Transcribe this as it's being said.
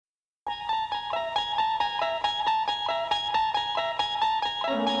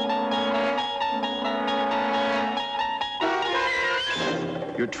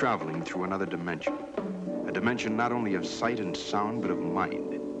traveling through another dimension. A dimension not only of sight and sound, but of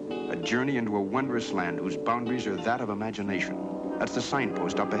mind. A journey into a wondrous land whose boundaries are that of imagination. That's the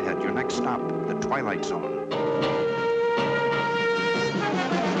signpost up ahead. Your next stop, the Twilight Zone.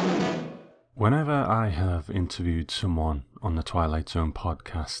 Whenever I have interviewed someone on the Twilight Zone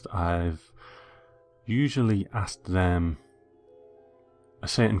podcast, I've usually asked them a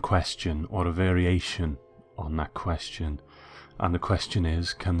certain question or a variation on that question. And the question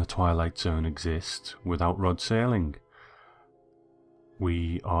is, can the Twilight Zone exist without Rod Serling?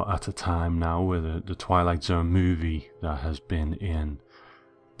 We are at a time now where the Twilight Zone movie that has been in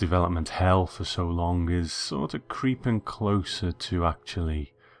development hell for so long is sort of creeping closer to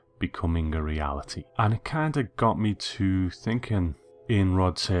actually becoming a reality. And it kind of got me to thinking, in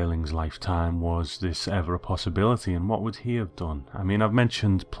Rod Serling's lifetime, was this ever a possibility, and what would he have done? I mean, I've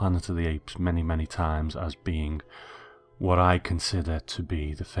mentioned Planet of the Apes many times as being what I consider to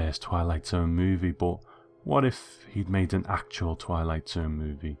be the first Twilight Zone movie, but what if he'd made an actual Twilight Zone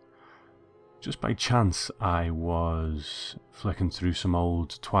movie? Just by chance, I was flicking through some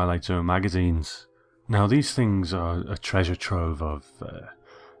old Twilight Zone magazines. Now, these things are a treasure trove of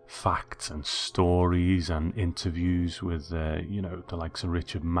facts and stories and interviews with, the likes of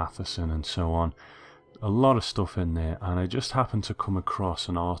Richard Matheson and so on. A lot of stuff in there, and I just happened to come across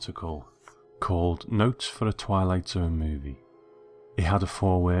an article called Notes for a Twilight Zone Movie. It had a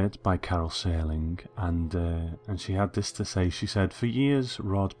foreword by Carol Serling, and she had this to say. She said, "For years,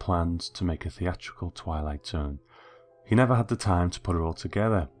 Rod planned to make a theatrical Twilight Zone. He never had the time to put it all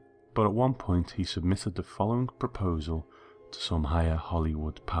together, but at one point he submitted the following proposal to some higher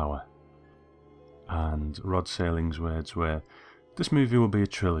Hollywood power." And Rod Serling's words were, "This movie will be a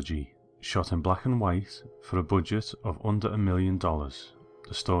trilogy, shot in black and white for a budget of under $1 million.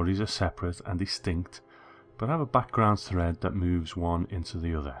 The stories are separate and distinct, but have a background thread that moves one into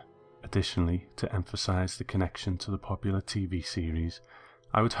the other. Additionally, to emphasize the connection to the popular TV series,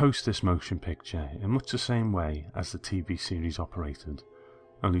 I would host this motion picture in much the same way as the TV series operated.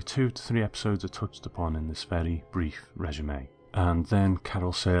 Only 2 to 3 episodes are touched upon in this very brief resume." And then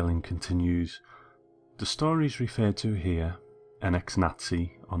Carol Serling continues, "The stories referred to here, an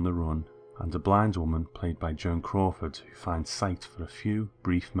ex-Nazi on the run, and a blind woman played by Joan Crawford who finds sight for a few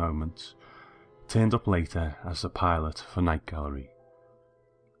brief moments, turned up later as the pilot for Night Gallery.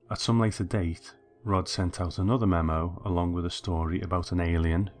 At some later date, Rod sent out another memo along with a story about an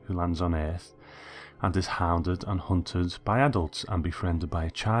alien who lands on Earth and is hounded and hunted by adults and befriended by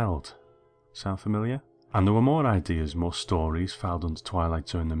a child. Sound familiar? And there were more ideas, more stories filed under Twilight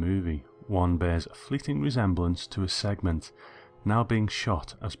Zone the movie. One bears a fleeting resemblance to a segment now being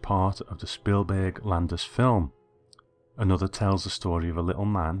shot as part of the Spielberg-Landis film. Another tells the story of a little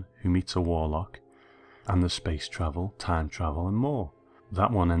man who meets a warlock, and the space travel, time travel and more.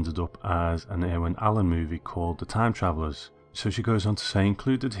 That one ended up as an Irwin Allen movie called The Time Travelers." So she goes on to say,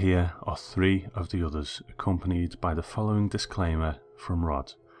 "Included here are 3 of the others, accompanied by the following disclaimer from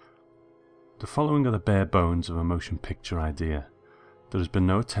Rod. The following are the bare bones of a motion picture idea. There has been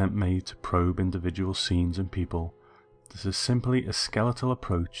no attempt made to probe individual scenes and people. This is simply a skeletal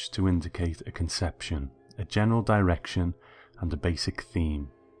approach to indicate a conception, a general direction, and a basic theme.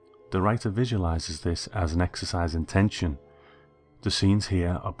 The writer visualizes this as an exercise in tension. The scenes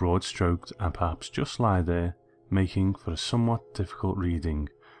here are broad-stroked and perhaps just lie there, making for a somewhat difficult reading,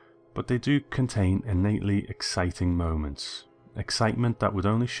 but they do contain innately exciting moments, excitement that would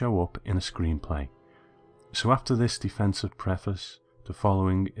only show up in a screenplay. So after this defensive preface, the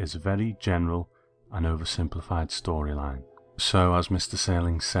following is a very general and oversimplified storyline." So, as Mr.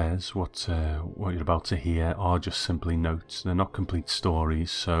 Serling says, what you're about to hear are just simply notes. They're not complete stories,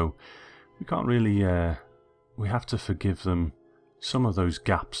 so we can't really, we have to forgive them some of those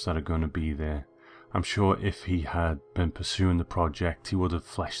gaps that are going to be there. I'm sure if he had been pursuing the project, he would have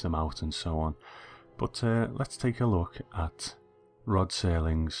fleshed them out and so on. But let's take a look at Rod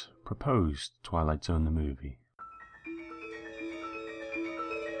Serling's proposed Twilight Zone the movie.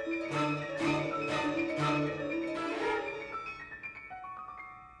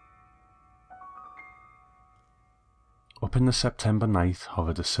 Up in the September night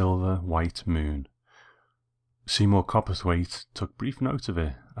hovered a silver-white moon. Seymour Copperthwaite took brief note of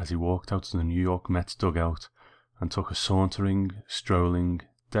it as he walked out to the New York Mets dugout and took a sauntering, strolling,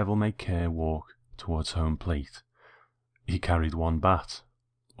 devil-may-care walk towards home plate. He carried 1 bat.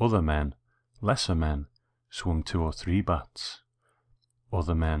 Other men, lesser men, swung 2 or 3 bats.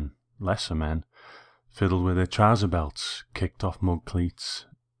 Other men, lesser men, fiddled with their trouser belts, kicked off mug cleats,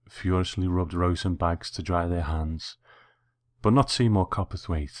 furiously rubbed rosin bags to dry their hands. But not Seymour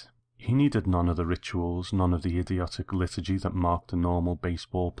Copperthwaite. He needed none of the rituals, none of the idiotic liturgy that marked a normal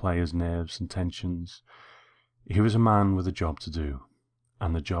baseball player's nerves and tensions. He was a man with a job to do,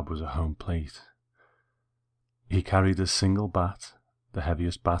 and the job was at home plate. He carried his single bat, the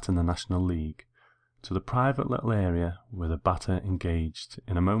heaviest bat in the National League, to the private little area where the batter engaged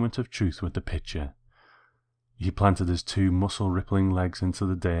in a moment of truth with the pitcher. He planted his 2 muscle-rippling legs into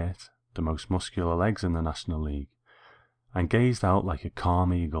the dirt, the most muscular legs in the National League, and gazed out like a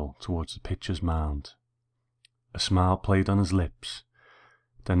calm eagle towards the pitcher's mound. A smile played on his lips.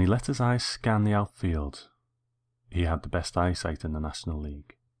 Then he let his eyes scan the outfield. He had the best eyesight in the National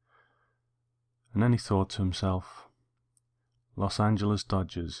League. And then he thought to himself, Los Angeles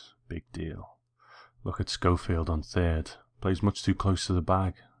Dodgers, big deal. Look at Schofield on third, plays much too close to the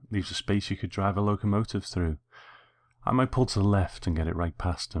bag, leaves a space you could drive a locomotive through. I might pull to the left and get it right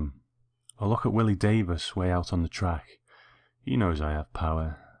past him. Or look at Willie Davis way out on the track. He knows I have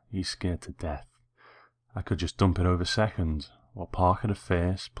power. He's scared to death. I could just dump it over second, or park it at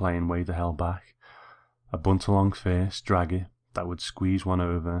first, playing way the hell back. A bunt along first, drag it, that would squeeze one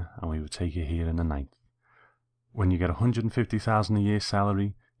over, and we would take it here in the ninth. When you get $150,000 a year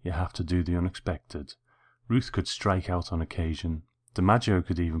salary, you have to do the unexpected. Ruth could strike out on occasion. DiMaggio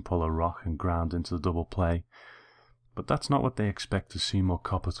could even pull a rock and ground into the double play. But that's not what they expect of Seymour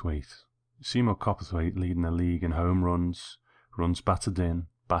Copperthwaite. Seymour Copperthwaite leading the league in home runs, runs batted in,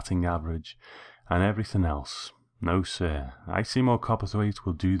 batting average, and everything else. No, sir. Seymour Copperthwaite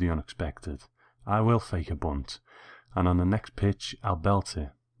will do the unexpected. I will fake a bunt, and on the next pitch I'll belt it,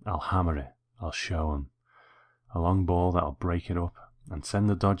 I'll hammer it, I'll show 'em. A long ball that'll break it up, and send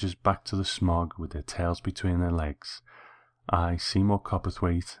the Dodgers back to the smog with their tails between their legs. Seymour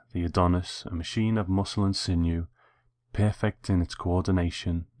Copperthwaite, the Adonis, a machine of muscle and sinew, perfect in its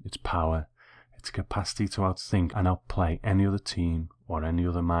coordination, its power, its capacity to outthink and outplay any other team or any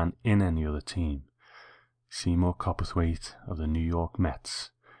other man in any other team. Seymour Copperthwaite of the New York Mets,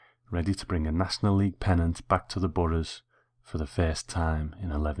 ready to bring a National League pennant back to the boroughs for the first time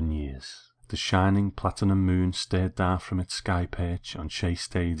in 11 years. The shining platinum moon stared down from its sky perch on Shea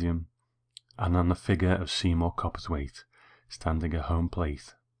Stadium, and on the figure of Seymour Copperthwaite, standing at home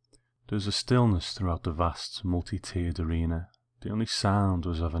plate. There was a stillness throughout the vast, multi-tiered arena. The only sound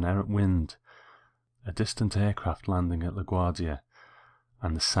was of an errant wind, a distant aircraft landing at LaGuardia,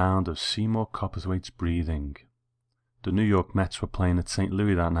 and the sound of Seymour Copperthwaite's breathing. The New York Mets were playing at St.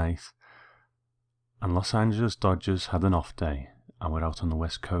 Louis that night, and Los Angeles Dodgers had an off day and were out on the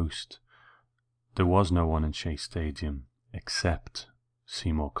West Coast. There was no one in Shea Stadium except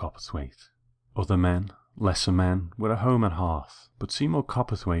Seymour Copperthwaite. Other men, lesser men, were at home at hearth, but Seymour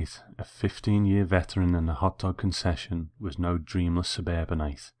Copperthwaite, a 15-year veteran in a hot dog concession, was no dreamless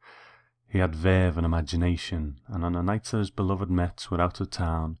suburbanite. He had verve and imagination, and on the nights that his beloved Mets were out of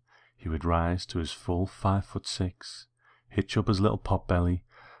town, he would rise to his full 5'6", hitch up his little pot-belly,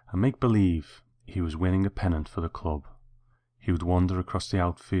 and make believe he was winning a pennant for the club. He would wander across the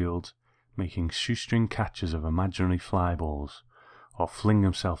outfield, making shoestring catches of imaginary fly balls, or fling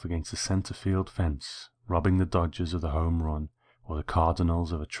himself against the centre field fence, robbing the Dodgers of the home run, or the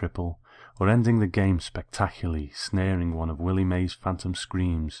Cardinals of a triple, or ending the game spectacularly, snaring one of Willie Mays' phantom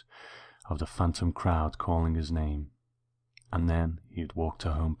screams of the phantom crowd calling his name. And then he would walk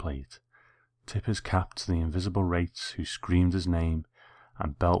to home plate, tip his cap to the invisible rates who screamed his name,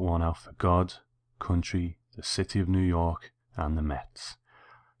 and belt one out for God, country, the city of New York, and the Mets.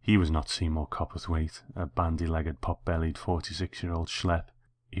 He was not Seymour Copperthwaite, a bandy-legged, pot-bellied 46-year-old schlep.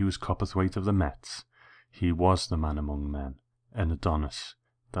 He was Copperthwaite of the Mets. He was the man among men, an Adonis.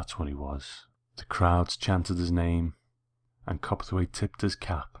 That's what he was. The crowds chanted his name, and Copperthwaite tipped his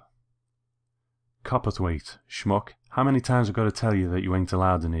cap. Copperthwaite, schmuck, how many times I've got to tell you that you ain't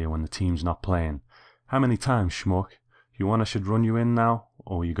allowed in here when the team's not playing? How many times, schmuck? You want I should run you in now,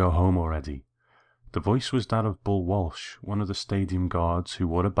 or will you go home already? The voice was that of Bull Walsh, one of the stadium guards who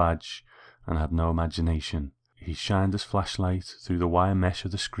wore a badge and had no imagination. He shined his flashlight through the wire mesh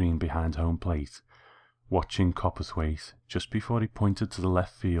of the screen behind home plate, watching Copperthwaite just before he pointed to the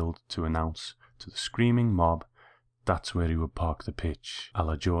left field to announce to the screaming mob that's where he would park the pitch, a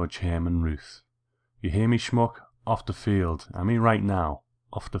la George Herman Ruth. You hear me, schmuck? Off the field. I mean right now.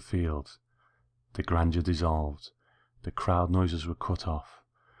 Off the field. The grandeur dissolved. The crowd noises were cut off.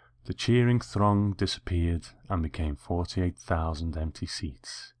 The cheering throng disappeared and became 48,000 empty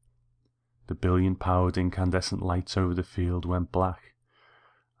seats. The billion-powered incandescent lights over the field went black,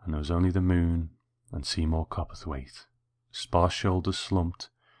 and there was only the moon and Seymour Copperthwaite. Sparse shoulders slumped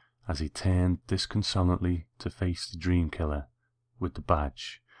as he turned disconsolately to face the dream killer with the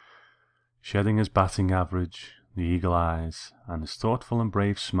badge. Shedding his batting average, the eagle eyes, and his thoughtful and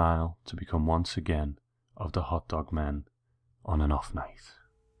brave smile to become once again of the hot dog men on an off night.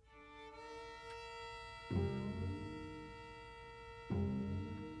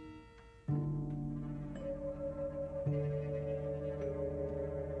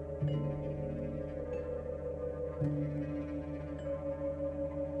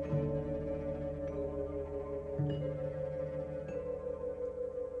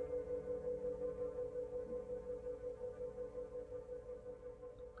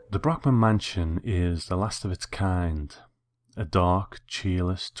 The Brockman Mansion is the last of its kind, a dark,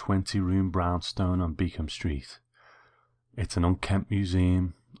 cheerless 20-room brownstone on Beacom Street. It's an unkempt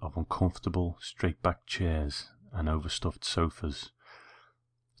museum of uncomfortable, straight-backed chairs and overstuffed sofas.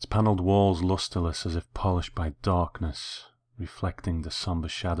 Its panelled walls lustreless as if polished by darkness, reflecting the sombre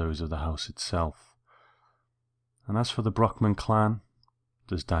shadows of the house itself. And as for the Brockman clan,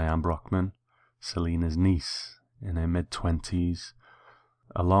 there's Diane Brockman, Selina's niece, in her mid-20s,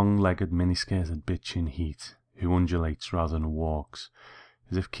 a long-legged, mini-skirted bitch in heat, who undulates rather than walks,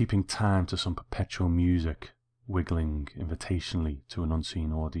 as if keeping time to some perpetual music, wiggling invitationally to an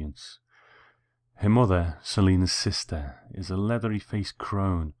unseen audience. Her mother, Selina's sister, is a leathery-faced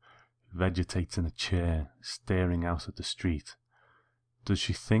crone who vegetates in a chair, staring out at the street. Does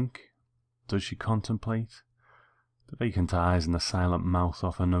she think? Does she contemplate? The vacant eyes and the silent mouth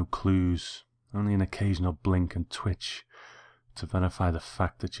offer no clues, only an occasional blink and twitch to verify the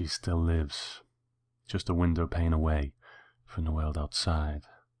fact that she still lives, just a window pane away from the world outside.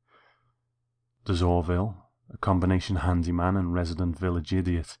 There's Orville, a combination handyman and resident village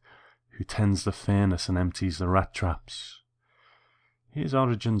idiot, who tends the furnace and empties the rat traps. His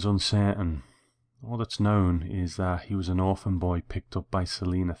origin's uncertain. All that's known is that he was an orphan boy picked up by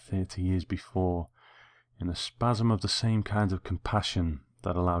Selina 30 years before, in a spasm of the same kind of compassion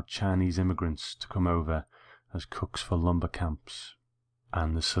that allowed Chinese immigrants to come over as cooks for lumber camps.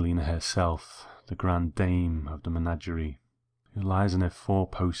 And there's Selina herself, the grand dame of the menagerie, who lies in her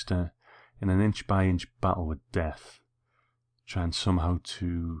four-poster in an inch-by-inch battle with death, trying somehow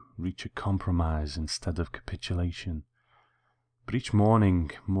to reach a compromise instead of capitulation. But each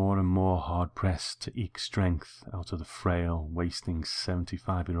morning, more and more hard-pressed to eke strength out of the frail, wasting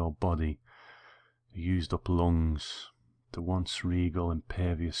 75-year-old body, the used-up lungs, the once regal,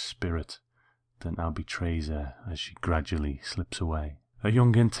 impervious spirit that now betrays her as she gradually slips away. A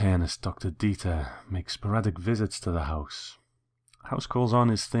young internist, Dr. Dieter, makes sporadic visits to the house. House calls on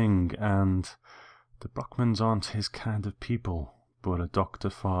his thing, and the Brockmans aren't his kind of people, but a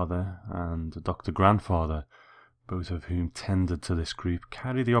doctor father and a doctor grandfather, both of whom tended to this group,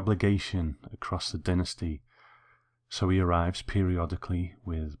 carry the obligation across the dynasty. So he arrives periodically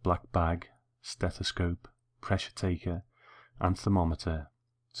with black bag, stethoscope, pressure taker, and thermometer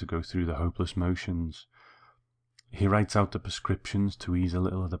to go through the hopeless motions. He writes out the prescriptions to ease a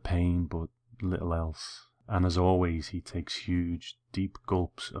little of the pain, but little else. And as always, he takes huge, deep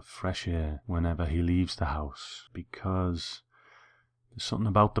gulps of fresh air whenever he leaves the house, because there's something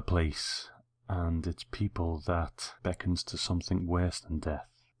about the place and its people that beckons to something worse than death.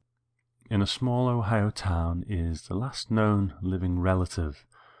 In a small Ohio town is the last known living relative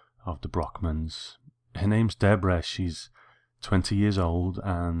of the Brockmans. Her name's Deborah. She's 20 years old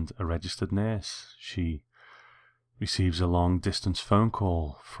and a registered nurse. She receives a long-distance phone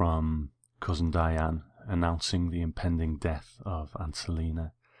call from cousin Diane announcing the impending death of Aunt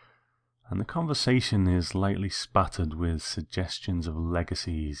Selina, and the conversation is lightly spattered with suggestions of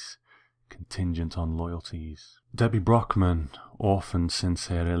legacies contingent on loyalties. Debbie Brockman, orphaned since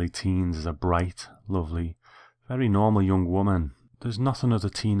her early teens, is a bright, lovely, very normal young woman. There's nothing of the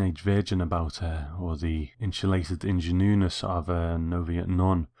teenage virgin about her, or the insulated ingenueness of a novitiate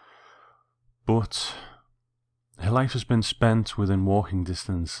nun, but her life has been spent within walking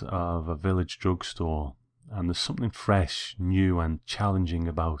distance of a village drugstore, and there's something fresh, new and challenging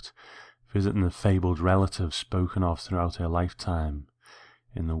about visiting the fabled relative spoken of throughout her lifetime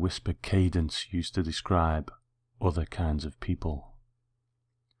in the whispered cadence used to describe other kinds of people.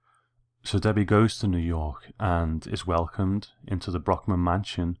 So Debbie goes to New York and is welcomed into the Brockman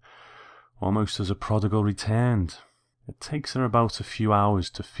mansion almost as a prodigal returned. It takes her about a few hours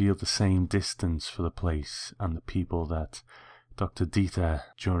to feel the same distance for the place and the people that Dr. Dieter,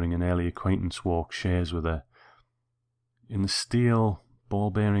 during an early acquaintance walk, shares with her. In the steel,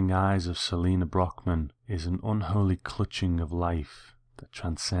 ball-bearing eyes of Selina Brockman is an unholy clutching of life that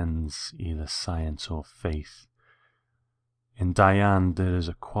transcends either science or faith. In Diane there is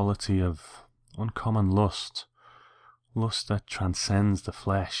a quality of uncommon lust that transcends the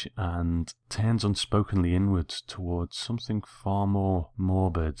flesh and turns unspokenly inwards towards something far more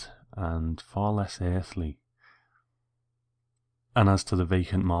morbid and far less earthly. And as to the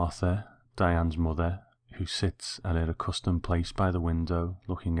vacant Martha, Diane's mother, who sits at her accustomed place by the window,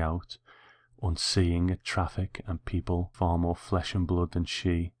 looking out, unseeing at traffic and people far more flesh and blood than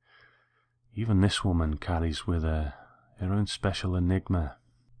she, even this woman carries with her her own special enigma.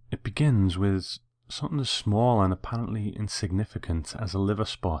 It begins with something as small and apparently insignificant as a liver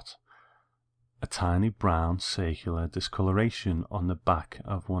spot, a tiny brown circular discoloration on the back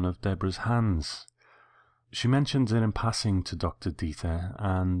of one of Deborah's hands. She mentions it in passing to Dr. Dieter,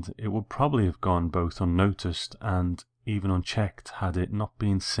 and it would probably have gone both unnoticed and even unchecked had it not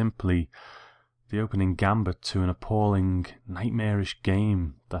been simply the opening gambit to an appalling, nightmarish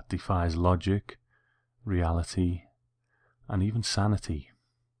game that defies logic, reality, and even sanity.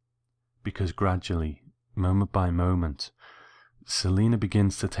 Because gradually, moment by moment, Selina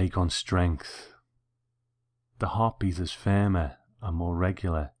begins to take on strength. The heartbeat is firmer and more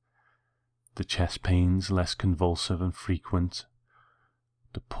regular, the chest pains less convulsive and frequent,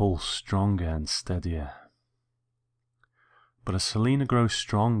 the pulse stronger and steadier. But as Selina grows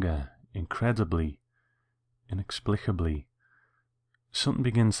stronger, incredibly, inexplicably, something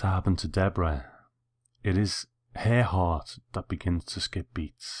begins to happen to Deborah. It is her heart that begins to skip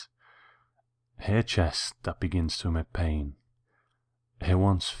beats, her chest that begins to emit pain, her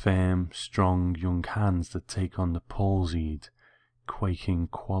once firm, strong young hands that take on the palsied, quaking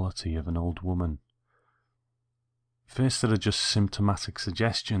quality of an old woman. First there are just symptomatic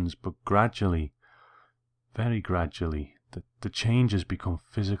suggestions, but gradually, very gradually, the changes become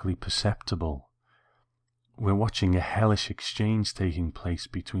physically perceptible. We're watching a hellish exchange taking place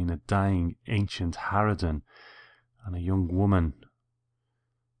between a dying ancient harridan and a young woman.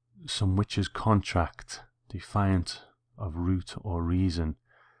 Some witch's contract, defiant of root or reason,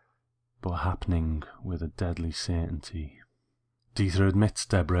 but happening with a deadly certainty. Dieter admits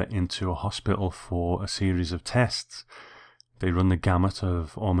Deborah into a hospital for a series of tests. They run the gamut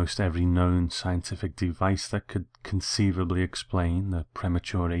of almost every known scientific device that could conceivably explain the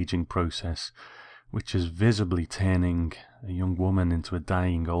premature aging process, which is visibly turning a young woman into a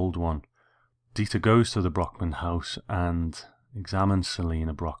dying old one. Dieter goes to the Brockman house and examines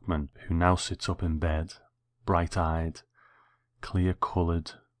Selina Brockman, who now sits up in bed, bright-eyed,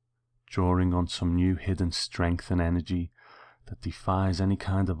 clear-coloured, drawing on some new hidden strength and energy that defies any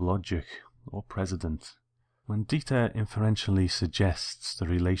kind of logic or precedent. When Dieter inferentially suggests the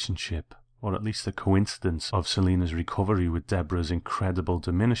relationship, or at least the coincidence, of Selina's recovery with Deborah's incredible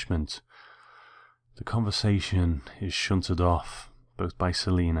diminishment, the conversation is shunted off, both by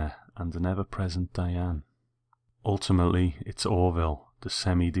Selina and an ever-present Diane. Ultimately, it's Orville, the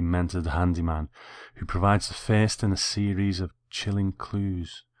semi-demented handyman, who provides the first in a series of chilling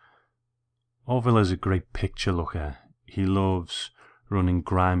clues. Orville is a great picture looker. He loves running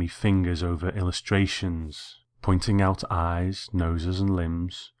grimy fingers over illustrations, pointing out eyes, noses and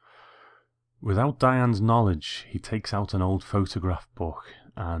limbs. Without Diane's knowledge, he takes out an old photograph book,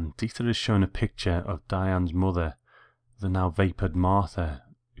 and Dieter is shown a picture of Diane's mother, the now vapoured Martha,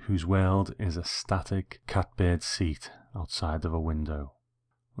 whose world is a static catbird seat outside of a window.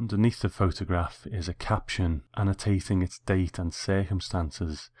 Underneath the photograph is a caption annotating its date and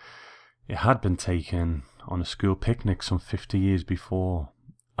circumstances. It had been taken on a school picnic some 50 years before,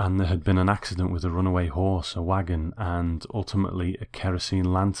 and there had been an accident with a runaway horse, a wagon, and ultimately a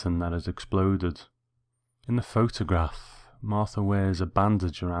kerosene lantern that had exploded. In the photograph, Martha wears a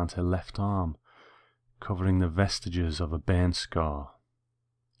bandage around her left arm, covering the vestiges of a burn scar.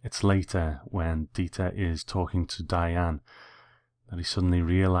 It's later, when Dieter is talking to Diane, that he suddenly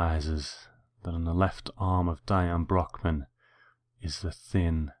realizes that on the left arm of Diane Brockman is the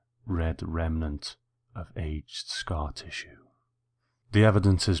thin, red remnant of aged scar tissue. The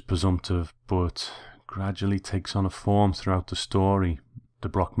evidence is presumptive, but gradually takes on a form throughout the story. The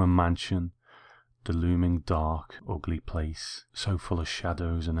Brockman mansion, the looming dark, ugly place, so full of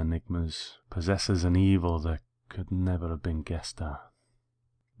shadows and enigmas, possesses an evil that could never have been guessed at.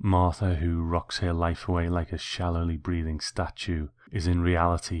 Martha, who rocks her life away like a shallowly breathing statue, is in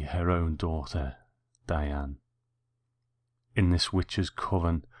reality her own daughter, Diane. In this witch's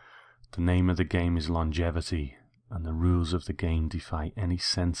coven, the name of the game is longevity, and the rules of the game defy any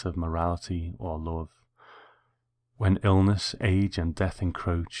sense of morality or love. When illness, age and death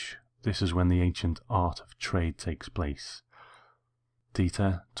encroach, this is when the ancient art of trade takes place.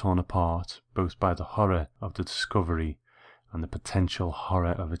 Dieter, torn apart both by the horror of the discovery and the potential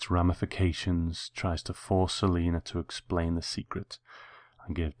horror of its ramifications, tries to force Selina to explain the secret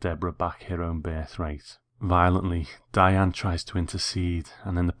and give Deborah back her own birthright. Violently, Diane tries to intercede,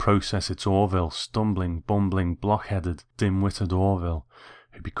 and in the process it's Orville, stumbling, bumbling, blockheaded, dim-witted Orville,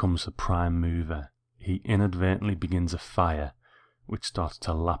 who becomes the prime mover. He inadvertently begins a fire, which started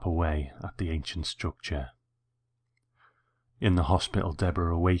to lap away at the ancient structure. In the hospital,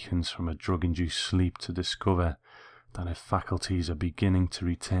 Deborah awakens from a drug-induced sleep to discover that her faculties are beginning to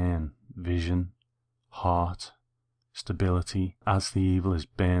return: vision, heart, stability. As the evil is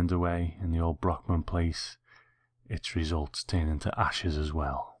burned away in the old Brockman place, its results turn into ashes as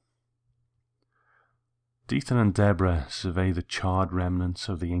well. Dieter and Deborah survey the charred remnants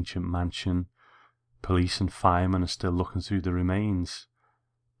of the ancient mansion. Police and firemen are still looking through the remains.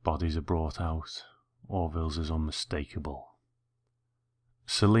 Bodies are brought out. Orville's is unmistakable.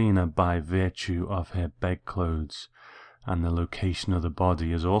 Selina, by virtue of her bedclothes and the location of the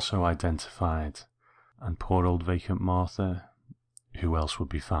body, is also identified, and poor old vacant Martha, who else would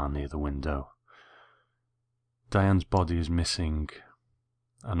be found near the window? Diane's body is missing.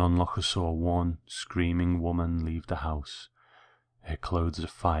 An onlooker saw one screaming woman leave the house. Her clothes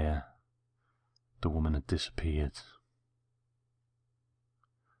afire. The woman had disappeared.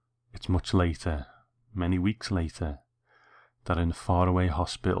 It's much later, many weeks later, that in a faraway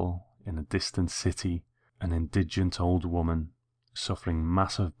hospital in a distant city, an indigent old woman, suffering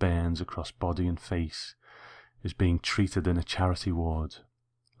massive burns across body and face, is being treated in a charity ward.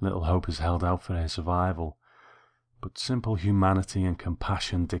 Little hope is held out for her survival, but simple humanity and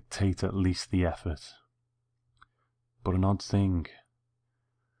compassion dictate at least the effort. But an odd thing.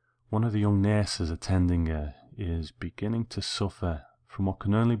 One of the young nurses attending her is beginning to suffer from what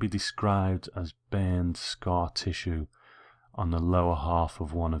can only be described as burned scar tissue on the lower half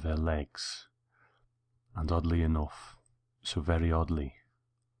of one of her legs. And oddly enough, so very oddly,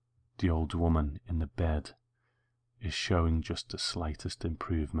 the old woman in the bed is showing just the slightest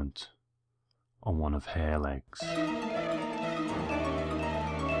improvement on one of her legs.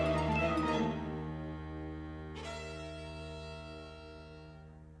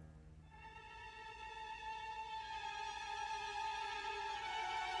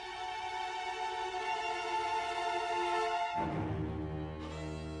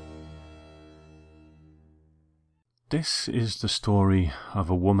 This is the story of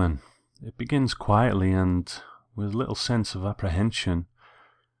a woman. It begins quietly and with little sense of apprehension,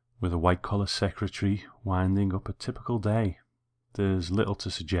 with a white-collar secretary winding up a typical day. There's little to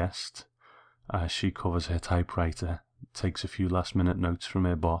suggest as she covers her typewriter, takes a few last-minute notes from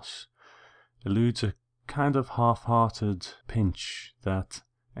her boss, eludes a kind of half-hearted pinch that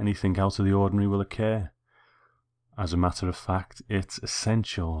anything out of the ordinary will occur. As a matter of fact, it's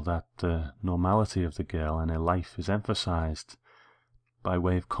essential that the normality of the girl and her life is emphasized by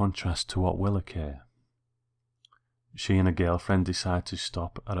way of contrast to what will occur. She and a girlfriend decide to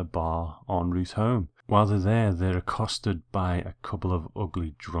stop at a bar en route home. While they're there, they're accosted by a couple of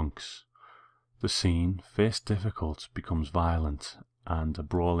ugly drunks. The scene, first difficult, becomes violent, and a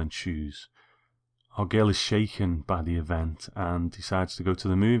brawl ensues. Our girl is shaken by the event and decides to go to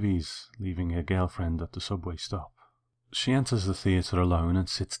the movies, leaving her girlfriend at the subway stop. She enters the theatre alone and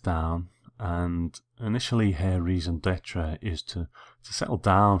sits down, and initially her raison d'etre is to settle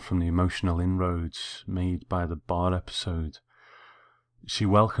down from the emotional inroads made by the bar episode. She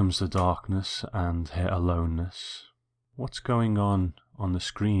welcomes the darkness and her aloneness. What's going on the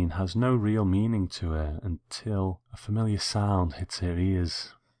screen has no real meaning to her until a familiar sound hits her ears.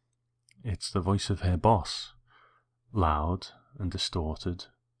 It's the voice of her boss, loud and distorted.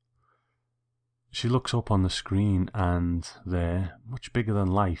 She looks up on the screen and there, much bigger than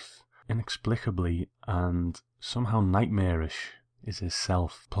life, inexplicably and somehow nightmarish, is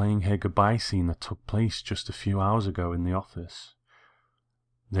herself, playing her goodbye scene that took place just a few hours ago in the office.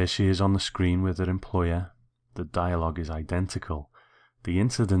 There she is on the screen with her employer. The dialogue is identical, the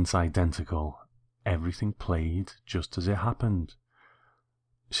incident's identical, everything played just as it happened.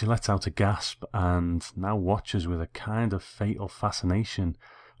 She lets out a gasp and now watches with a kind of fatal fascination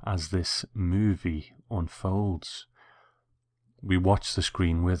as this movie unfolds. We watch the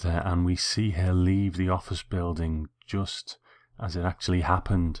screen with her and we see her leave the office building just as it actually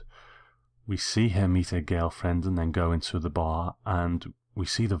happened. We see her meet her girlfriend and then go into the bar, and we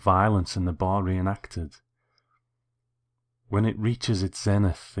see the violence in the bar reenacted. When it reaches its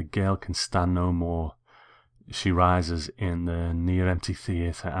zenith, the girl can stand no more. She rises in the near-empty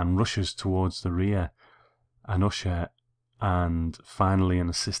theatre and rushes towards the rear. An usher and finally an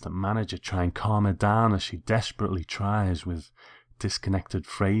assistant manager try and calm her down as she desperately tries, with disconnected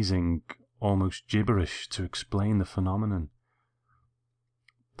phrasing, almost gibberish, to explain the phenomenon.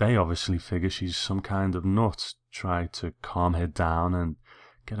 They obviously figure she's some kind of nut, try to calm her down and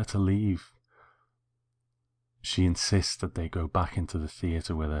get her to leave. She insists that they go back into the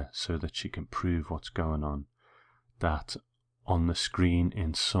theatre with her so that she can prove what's going on, that on the screen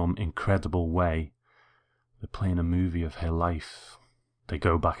in some incredible way they're playing a movie of her life. They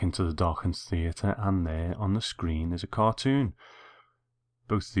go back into the darkened theatre, and there on the screen is a cartoon.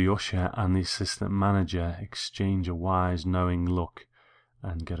 Both the usher and the assistant manager exchange a wise, knowing look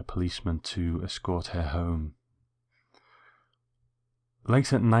and get a policeman to escort her home.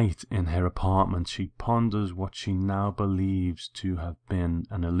 Late at night in her apartment, she ponders what she now believes to have been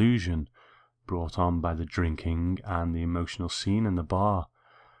an illusion brought on by the drinking and the emotional scene in the bar.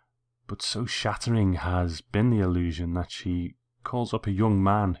 But so shattering has been the illusion that she calls up a young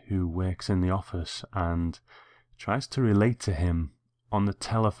man who works in the office and tries to relate to him on the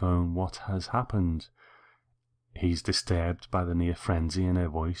telephone what has happened. He's disturbed by the near frenzy in her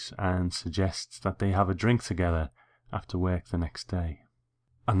voice and suggests that they have a drink together after work the next day.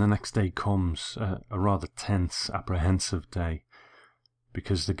 And the next day comes, a rather tense, apprehensive day,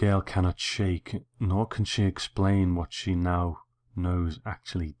 because the girl cannot shake, nor can she explain what she now knows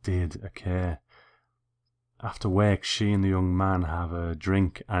actually did occur. After work, she and the young man have a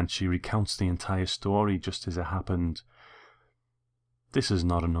drink, and she recounts the entire story just as it happened. This is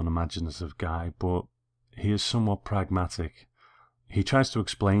not an unimaginative guy, but he is somewhat pragmatic. He tries to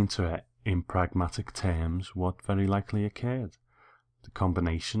explain to her in pragmatic terms what very likely occurred. The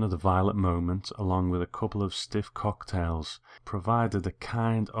combination of the violent moment, along with a couple of stiff cocktails, provided a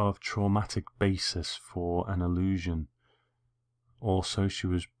kind of traumatic basis for an illusion. Also, she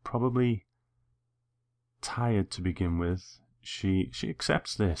was probably tired to begin with. She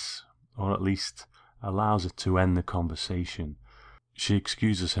accepts this, or at least allows it to end the conversation. She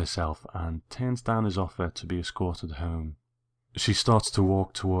excuses herself and turns down his offer to be escorted home. She starts to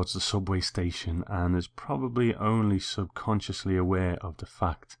walk towards the subway station and is probably only subconsciously aware of the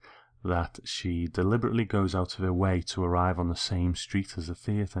fact that she deliberately goes out of her way to arrive on the same street as the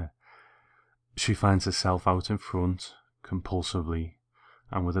theatre. She finds herself out in front, compulsively,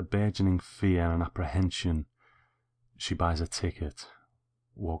 and with a burgeoning fear and apprehension. She buys a ticket,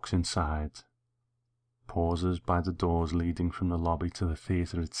 walks inside, pauses by the doors leading from the lobby to the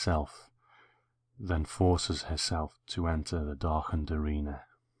theatre itself, then forces herself to enter the darkened arena.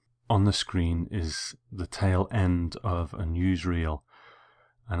 On the screen is the tail end of a newsreel,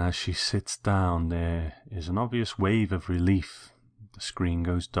 and as she sits down there is an obvious wave of relief. The screen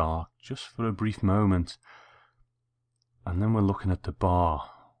goes dark just for a brief moment, and then we're looking at the bar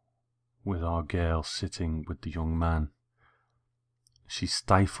with our girl sitting with the young man. She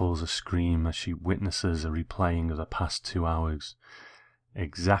stifles a scream as she witnesses a replaying of the past 2 hours,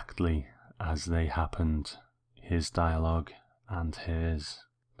 exactly as they happened, his dialogue and hers.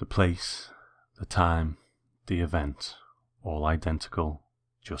 The place, the time, the event, all identical,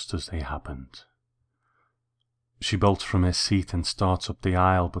 just as they happened. She bolts from her seat and starts up the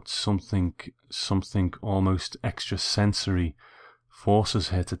aisle, but something almost extrasensory forces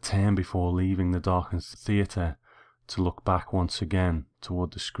her to turn before leaving the darkened theatre to look back once again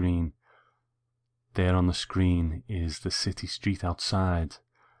toward the screen. There on the screen is the city street outside.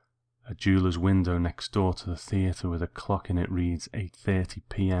 A jeweller's window next door to the theatre with a clock in it reads 8:30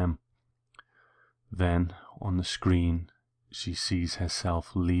 p.m. Then, on the screen, she sees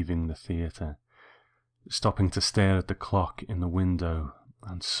herself leaving the theatre, stopping to stare at the clock in the window,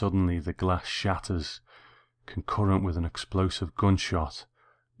 and suddenly the glass shatters, concurrent with an explosive gunshot.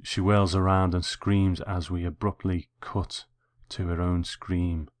 She whirls around and screams as we abruptly cut to her own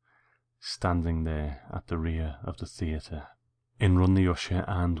scream, standing there at the rear of the theatre. In run the usher,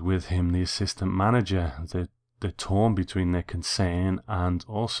 and with him the assistant manager. They're torn between their concern and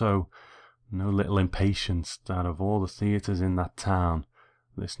also no little impatience that of all the theatres in that town,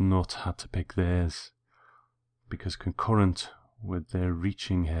 this nut had to pick theirs. Because concurrent with their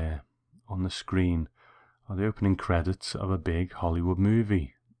reaching her on the screen are the opening credits of a big Hollywood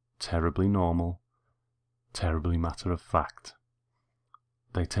movie. Terribly normal, terribly matter of fact.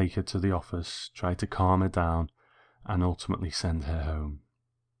 They take her to the office, try to calm her down, and ultimately send her home.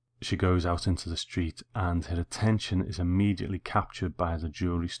 She goes out into the street, and her attention is immediately captured by the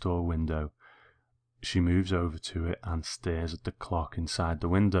jewellery store window. She moves over to it and stares at the clock inside the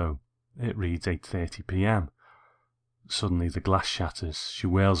window. It reads 8:30 p.m. Suddenly the glass shatters. She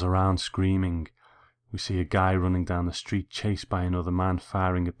whirls around screaming. We see a guy running down the street chased by another man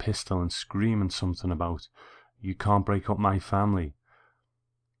firing a pistol and screaming something about, "You can't break up my family."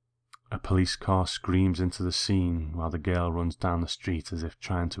 A police car screams into the scene while the girl runs down the street as if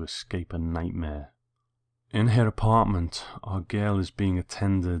trying to escape a nightmare. In her apartment, our girl is being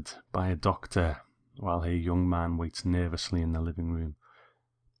attended by a doctor while her young man waits nervously in the living room.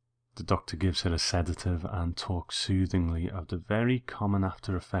 The doctor gives her a sedative and talks soothingly of the very common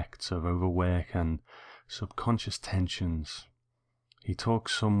after effects of overwork and subconscious tensions. He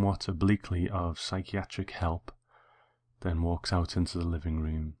talks somewhat obliquely of psychiatric help, then walks out into the living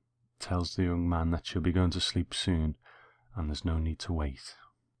room, tells the young man that she'll be going to sleep soon and there's no need to wait.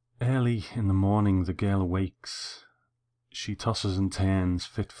 Early in the morning the girl awakes. She tosses and turns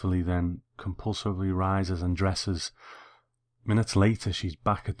fitfully, then compulsively rises and dresses. Minutes later she's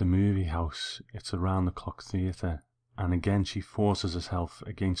back at the movie house. It's a round-the-clock theatre, and again she forces herself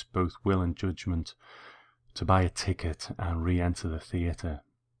against both will and judgment to buy a ticket and re-enter the theatre.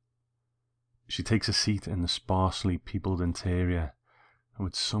 She takes a seat in the sparsely peopled interior, and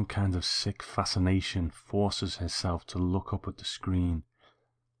with some kind of sick fascination forces herself to look up at the screen.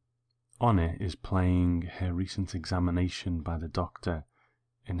 On it is playing her recent examination by the doctor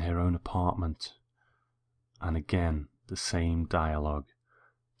in her own apartment, and again the same dialogue,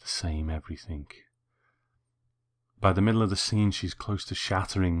 the same everything. By the middle of the scene she's close to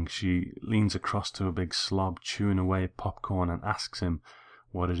shattering. She leans across to a big slob chewing away at popcorn and asks him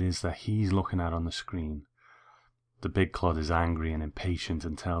what it is that he's looking at on the screen. The big clod is angry and impatient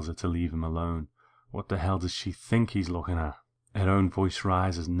and tells her to leave him alone. What the hell does she think he's looking at? Her own voice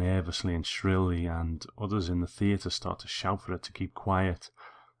rises nervously and shrilly, and others in the theatre start to shout for her to keep quiet.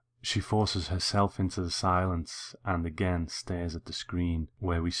 She forces herself into the silence and again stares at the screen,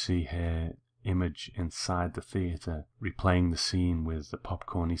 where we see her image inside the theatre, replaying the scene with the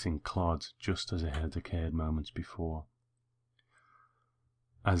popcorn-eating clod just as it had occurred moments before.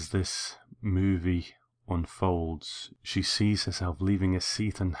 As this movie unfolds, she sees herself leaving her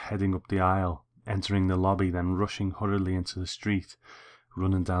seat and heading up the aisle, entering the lobby, then rushing hurriedly into the street,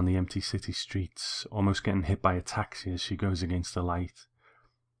 running down the empty city streets, almost getting hit by a taxi as she goes against the light.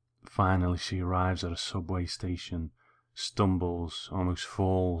 Finally she arrives at a subway station, stumbles, almost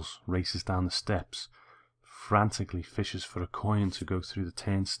falls, races down the steps, frantically fishes for a coin to go through the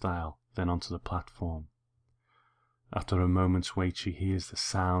turnstile, then onto the platform. After a moment's wait she hears the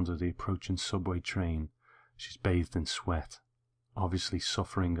sound of the approaching subway train. She's bathed in sweat, obviously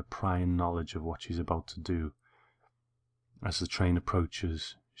suffering a prior knowledge of what she's about to do. As the train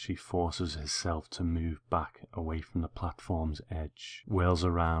approaches, she forces herself to move back away from the platform's edge, whirls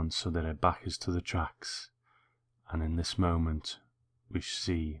around so that her back is to the tracks, and in this moment we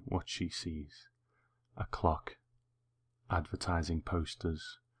see what she sees: a clock, advertising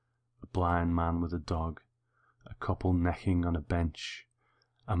posters, a blind man with a dog, a couple necking on a bench,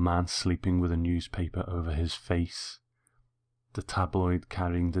 a man sleeping with a newspaper over his face, the tabloid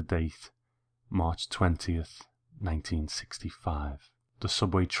carrying the date, March 20th, 1965. The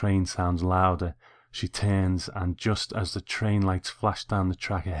subway train sounds louder. She turns, and just as the train lights flash down the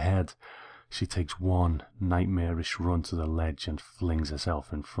track ahead, she takes one nightmarish run to the ledge and flings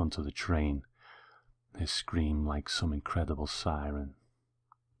herself in front of the train, her scream like some incredible siren.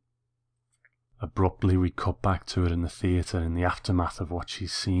 Abruptly we cut back to her in the theatre in the aftermath of what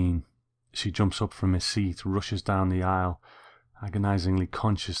she's seen. She jumps up from her seat, rushes down the aisle, agonizingly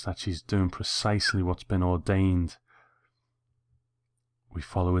conscious that she's doing precisely what's been ordained. We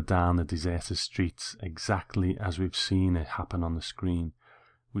follow her down the deserted streets exactly as we've seen it happen on the screen.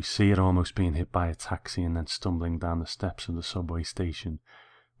 We see her almost being hit by a taxi and then stumbling down the steps of the subway station.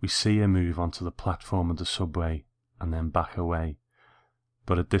 We see her move onto the platform of the subway and then back away.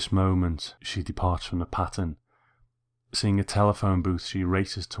 But at this moment she departs from the pattern. Seeing a telephone booth, she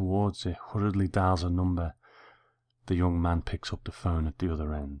races towards it, hurriedly dials a number. The young man picks up the phone at the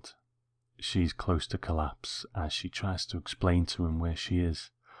other end. She's close to collapse as she tries to explain to him where she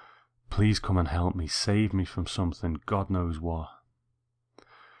is. Please come and help me, save me from something, God knows what.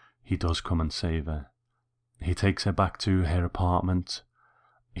 He does come and save her. He takes her back to her apartment.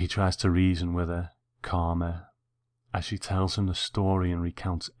 He tries to reason with her, calm her, as she tells him the story and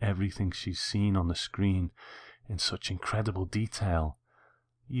recounts everything she's seen on the screen in such incredible detail,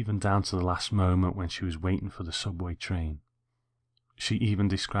 even down to the last moment when she was waiting for the subway train. She even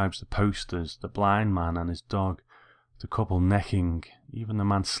describes the posters, the blind man and his dog, the couple necking, even the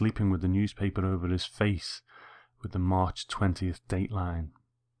man sleeping with the newspaper over his face with the March 20th dateline.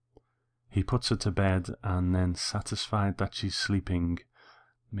 He puts her to bed and then, satisfied that she's sleeping,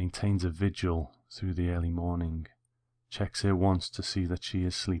 maintains a vigil through the early morning, checks her once to see that she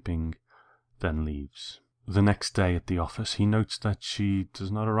is sleeping, then leaves. The next day at the office he notes that she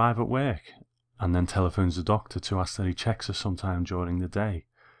does not arrive at work, and then telephones the doctor to ask that he checks her sometime during the day.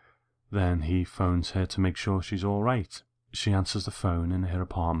 Then he phones her to make sure she's all right. She answers the phone in her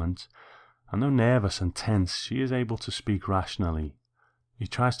apartment, and though nervous and tense, she is able to speak rationally. He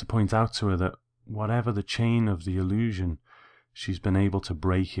tries to point out to her that whatever the chain of the illusion, she's been able to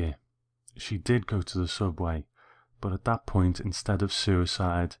break it. She did go to the subway, but at that point, instead of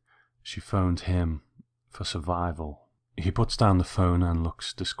suicide, she phoned him for survival. He puts down the phone and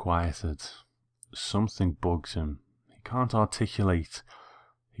looks disquieted. Something bugs him. He He can't articulate,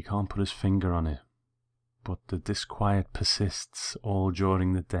 he can't put his finger on it. But the disquiet persists all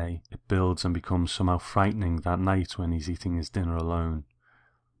during the day. It builds and becomes somehow frightening that night when he's eating his dinner alone.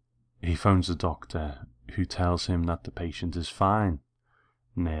 He phones the doctor, who tells him that the patient is fine,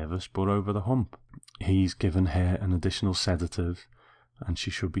 nervous but over the hump. He's given her an additional sedative, and she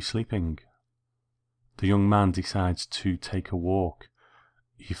should be sleeping. The young man decides to take a walk.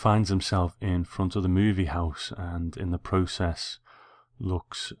 He finds himself in front of the movie house and in the process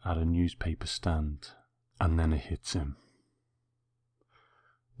looks at a newspaper stand. And then it hits him.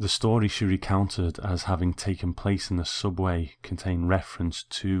 The story she recounted as having taken place in the subway contained reference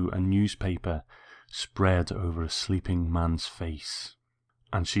to a newspaper spread over a sleeping man's face.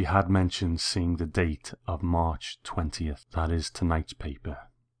 And she had mentioned seeing the date of March 20th. That is tonight's paper.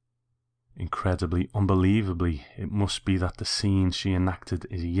 Incredibly, unbelievably, it must be that the scene she enacted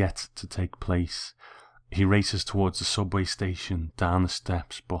is yet to take place. He races towards the subway station, down the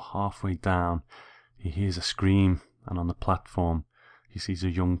steps, but halfway down, he hears a scream, and on the platform, he sees a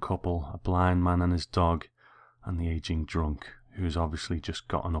young couple, a blind man and his dog, and the aging drunk, who has obviously just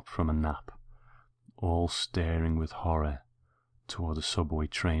gotten up from a nap, all staring with horror toward the subway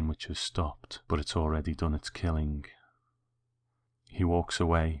train which has stopped, but it's already done its killing. He walks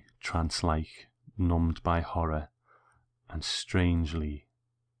away, trance-like, numbed by horror, and strangely,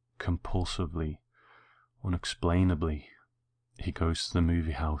 compulsively, unexplainably, he goes to the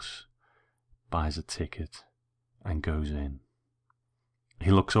movie house, buys a ticket, and goes in.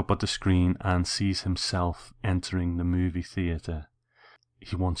 He looks up at the screen and sees himself entering the movie theatre.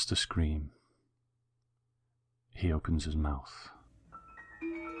 He wants to scream. He opens his mouth.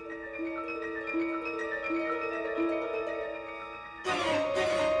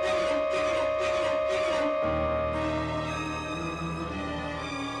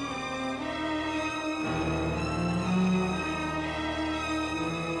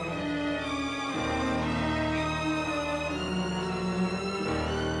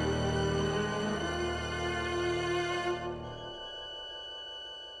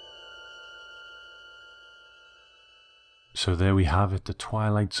 So there we have it, the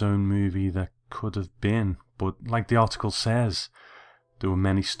Twilight Zone movie that could have been. But like the article says, there were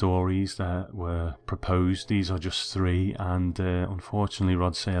many stories that were proposed. These are just 3, and unfortunately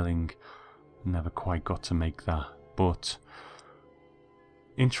Rod Serling never quite got to make that. But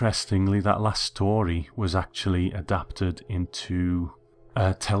interestingly, that last story was actually adapted into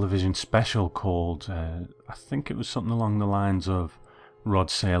a television special called, I think it was something along the lines of Rod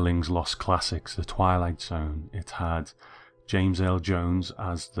Serling's Lost Classics, The Twilight Zone. It had James Earl Jones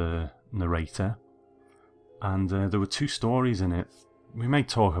as the narrator, and there were 2 stories in it. We may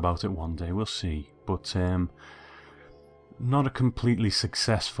talk about it one day, we'll see, but not a completely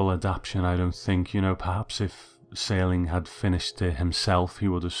successful adaptation, I don't think. You know, perhaps if Serling had finished it himself, he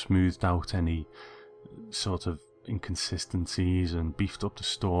would have smoothed out any sort of inconsistencies and beefed up the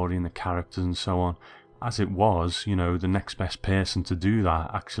story and the characters and so on. As it was, you know, the next best person to do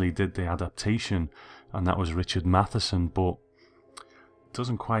that actually did the adaptation, and that was Richard Matheson, but it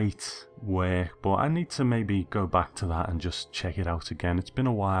doesn't quite work. But I need to maybe go back to that and just check it out again. It's been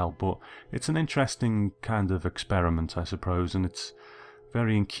a while, but it's an interesting kind of experiment, I suppose, and it's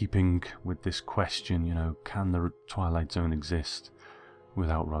very in keeping with this question, you know, can the Twilight Zone exist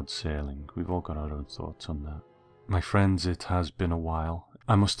without Rod Serling? We've all got our own thoughts on that. My friends, it has been a while.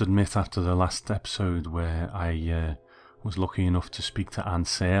 I must admit, after the last episode where I was lucky enough to speak to Anne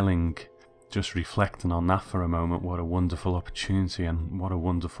Serling, just reflecting on that for a moment, what a wonderful opportunity and what a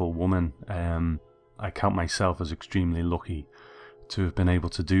wonderful woman. I count myself as extremely lucky to have been able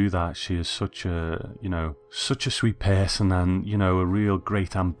to do that. She is such a, you know, such a sweet person, and, you know, a real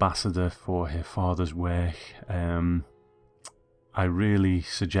great ambassador for her father's work. I really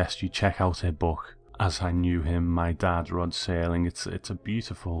suggest you check out her book, As I Knew Him, My Dad, Rod Serling. It's a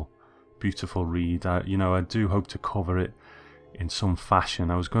beautiful, beautiful read. You know, I do hope to cover it in some fashion.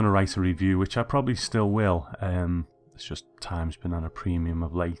 I was going to write a review, which I probably still will. It's just time's been on a premium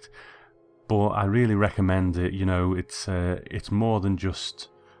of late. But I really recommend it. You know, it's more than just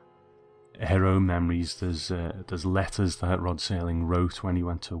her own memories. There's letters that Rod Serling wrote when he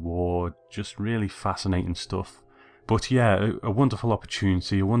went to war. Just really fascinating stuff. But yeah, a wonderful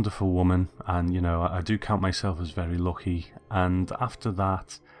opportunity, a wonderful woman, and, you know, I do count myself as very lucky. And after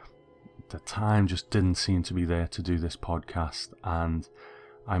that, the time just didn't seem to be there to do this podcast, and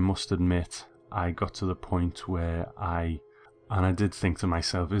I must admit, I got to the point where I did think to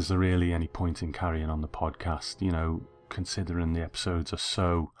myself, is there really any point in carrying on the podcast, you know, considering the episodes are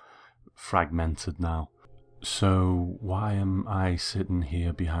so fragmented now. So why am I sitting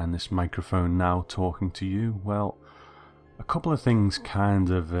here behind this microphone now talking to you? Well, a couple of things kind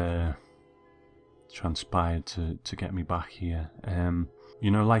of transpired to get me back here.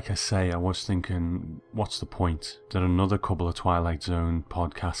 You know, like I say, I was thinking, what's the point? There are another couple of Twilight Zone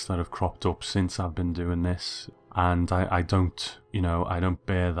podcasts that have cropped up since I've been doing this, and I don't, you know, I don't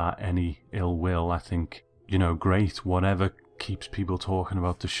bear that any ill will. I think, you know, great, whatever keeps people talking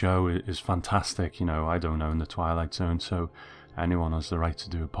about the show is fantastic. You know, I don't own the Twilight Zone, so anyone has the right to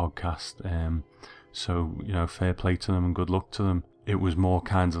do a podcast. So, you know, fair play to them and good luck to them. It was more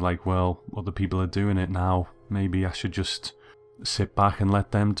kind of like, well, other people are doing it now. Maybe I should just sit back and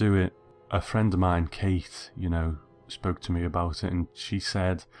let them do it. A friend of mine, Kate, you know, spoke to me about it, and she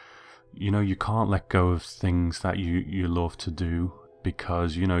said, you know, you can't let go of things that you love to do,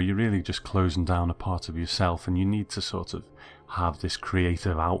 because, you know, you're really just closing down a part of yourself, and you need to sort of have this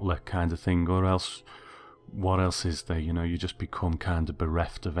creative outlet kind of thing, or else what else is there? You know, you just become kind of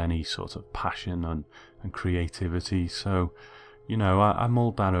bereft of any sort of passion and creativity. So, you know, I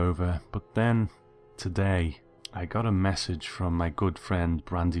mulled that over. But then today I got a message from my good friend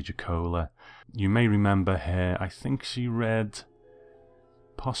Brandy Jacola. You may remember her. I think she read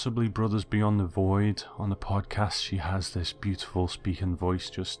possibly Brothers Beyond the Void on the podcast. She has this beautiful speaking voice,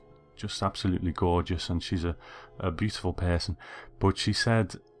 just absolutely gorgeous, and she's a beautiful person. But she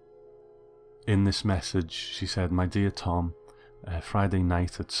said in this message, she said, "My dear Tom, Friday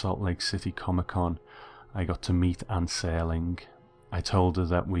night at Salt Lake City Comic Con, I got to meet Rod Serling. I told her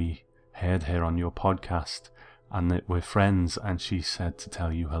that we heard her on your podcast and that we're friends, and she said to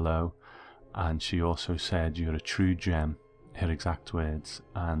tell you hello. And she also said you're a true gem," her exact words,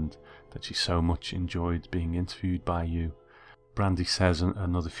 and that she so much enjoyed being interviewed by you. Brandy says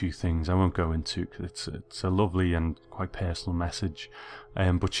another few things I won't go into because it's a lovely and quite personal message.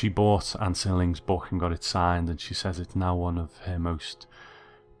 But she bought Rod Serling's book and got it signed, and she says it's now one of her most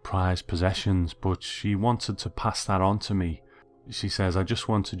prized possessions. But she wanted to pass that on to me. She says, "I just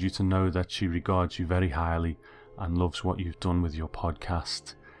wanted you to know that she regards you very highly and loves what you've done with your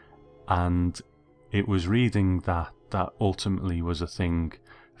podcast." And it was reading that ultimately was a thing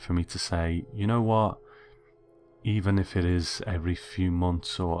for me to say, you know what? Even if it is every few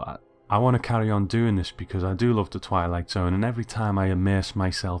months, or I want to carry on doing this because I do love the Twilight Zone, and every time I immerse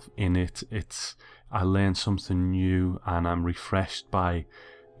myself in it, I learn something new, and I'm refreshed by,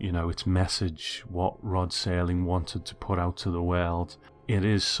 you know, its message, what Rod Serling wanted to put out to the world. It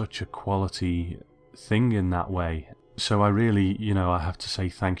is such a quality thing in that way. So I really, you know, I have to say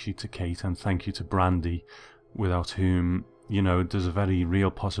thank you to Kate and thank you to Brandy, without whom, you know, there's a very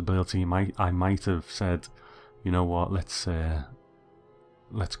real possibility I might have said, you know what, let's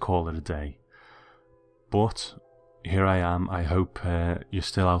call it a day. But here I am. I hope you're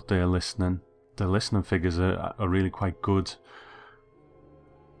still out there listening. The listening figures are really quite good,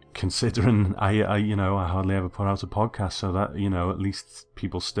 considering I you know, I hardly ever put out a podcast, so that, you know, at least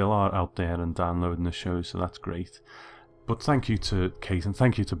people still are out there and downloading the show, so that's great. But thank you to Kate and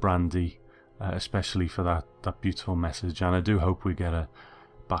thank you to Brandy, especially for that beautiful message, and I do hope we get her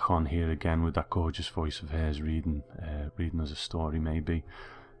back on here again with that gorgeous voice of hers reading us a story maybe.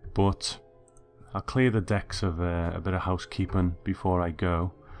 But I'll clear the decks of a bit of housekeeping before I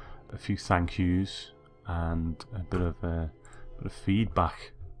go. A few thank yous and a bit of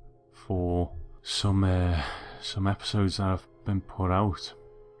feedback for some episodes that have been put out.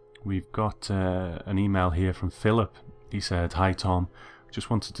 We've got an email here from Philip. He said, "Hi Tom, just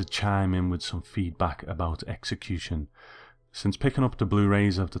wanted to chime in with some feedback about Execution. Since picking up the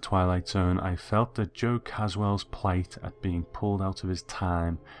Blu-rays of The Twilight Zone, I felt that Joe Caswell's plight at being pulled out of his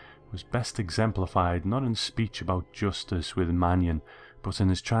time was best exemplified not in speech about justice with Mannion, but in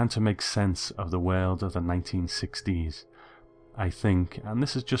his trying to make sense of the world of the 1960s. I think, and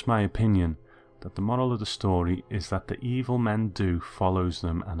this is just my opinion, that the moral of the story is that the evil men do follows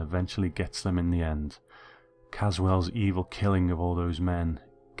them and eventually gets them in the end. Caswell's evil killing of all those men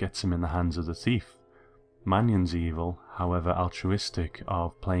gets him in the hands of the thief. Mannion's evil, however altruistic,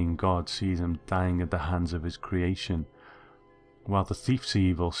 of playing God sees him dying at the hands of his creation, while the thief's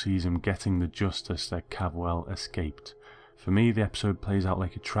evil sees him getting the justice that Caswell escaped. For me, the episode plays out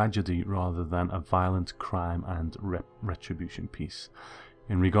like a tragedy rather than a violent crime and retribution piece.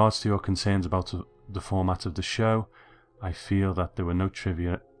 In regards to your concerns about the format of the show, I feel that where no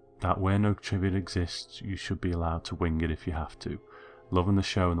trivia exists, you should be allowed to wing it if you have to. Loving the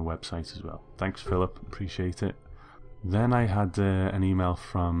show and the website as well. Thanks, Philip. Appreciate it." Then I had an email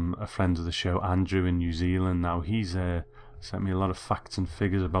from a friend of the show, Andrew in New Zealand. Now, he's sent me a lot of facts and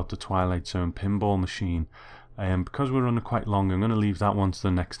figures about the Twilight Zone pinball machine. Because we're running quite long, I'm going to leave that one to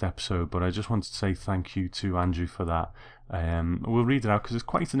the next episode, but I just wanted to say thank you to Andrew for that. We'll read it out because it's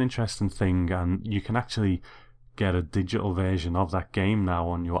quite an interesting thing, and you can actually get a digital version of that game now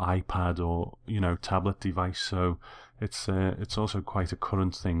on your iPad or, tablet device. So it's also quite a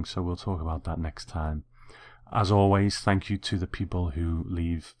current thing. So we'll talk about that next time. As always, thank you to the people who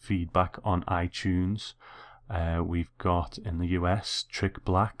leave feedback on iTunes. We've got in the US, Trick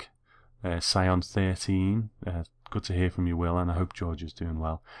Black, Scion13. Good to hear from you, Will, and I hope George is doing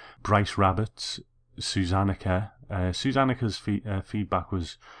well. Bryce Rabbit, Susannica. Susanica's feedback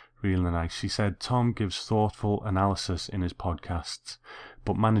was really nice. She said, Tom gives thoughtful analysis in his podcasts,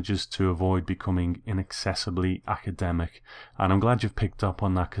 but manages to avoid becoming inaccessibly academic. And I'm glad you've picked up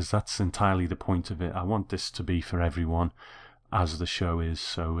on that, because that's entirely the point of it. I want this to be for everyone, as the show is.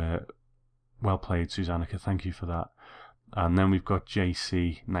 So well played, Susannica. Thank you for that. And then we've got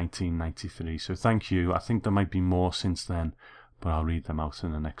JC1993. So thank you. I think there might be more since then, but I'll read them out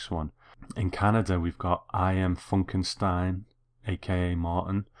in the next one. In Canada, we've got I Am Funkenstein, aka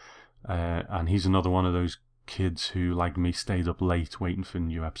Martin, and he's another one of those kids who, like me, stayed up late waiting for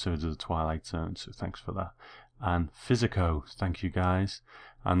new episodes of the Twilight Zone, so thanks for that. And Physico, thank you guys.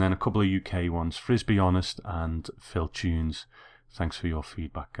 And then a couple of UK ones, Frisbee Honest and Phil Tunes. Thanks for your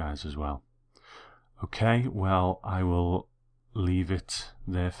feedback, guys, as well. Okay, well, I will leave it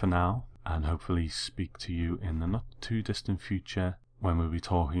there for now, and hopefully speak to you in the not too distant future when we'll be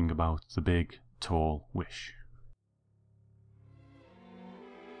talking about The Big Tall Wish.